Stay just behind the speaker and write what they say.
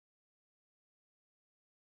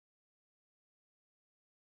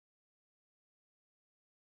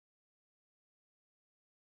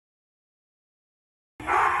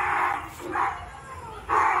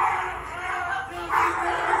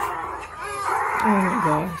Oh my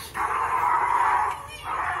gosh.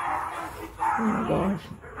 Oh my gosh.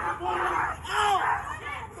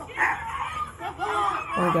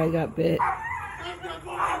 One guy got bit.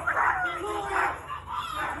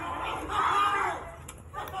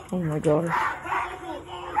 Oh my gosh.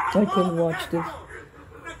 I couldn't watch this.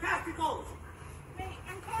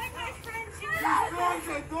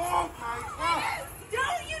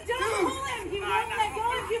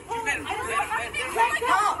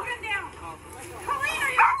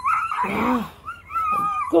 Oh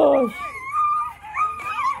gosh.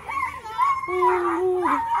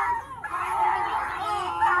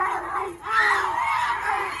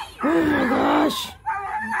 Oh my gosh.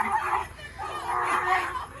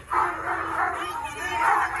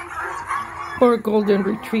 Poor golden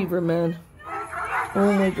retriever, man.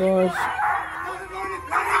 Oh my gosh.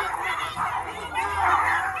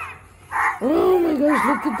 Oh my gosh,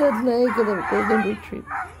 look at that leg of the golden retriever.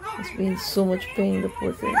 It's been so much pain, the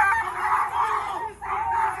poor thing.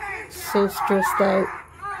 So stressed out.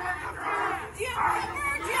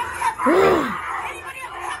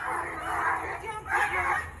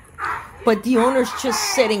 But the owner's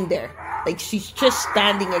just sitting there. Like she's just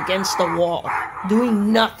standing against the wall,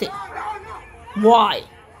 doing nothing. Why?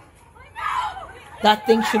 That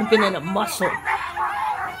thing should have been in a muscle.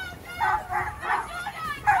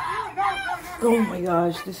 Oh my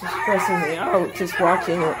gosh, this is stressing me out just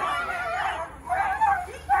watching it.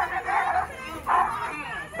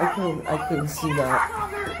 I couldn't see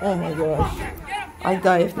that. Oh my gosh. I'd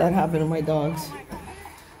die if that happened to my dogs.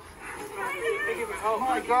 Oh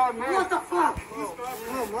my God, man. What the fuck?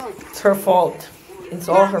 It's her fault. It's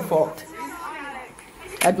all her fault.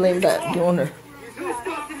 I blame the owner.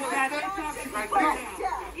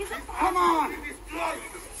 Come on!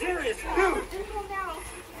 Serious, dude!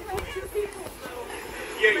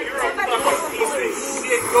 Yeah, you're a fucking piece.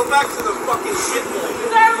 Yeah, go back to the fucking shit hole.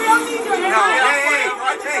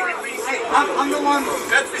 Hey, I'm the one.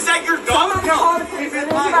 Is that your dog? No,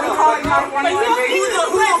 it's my dog.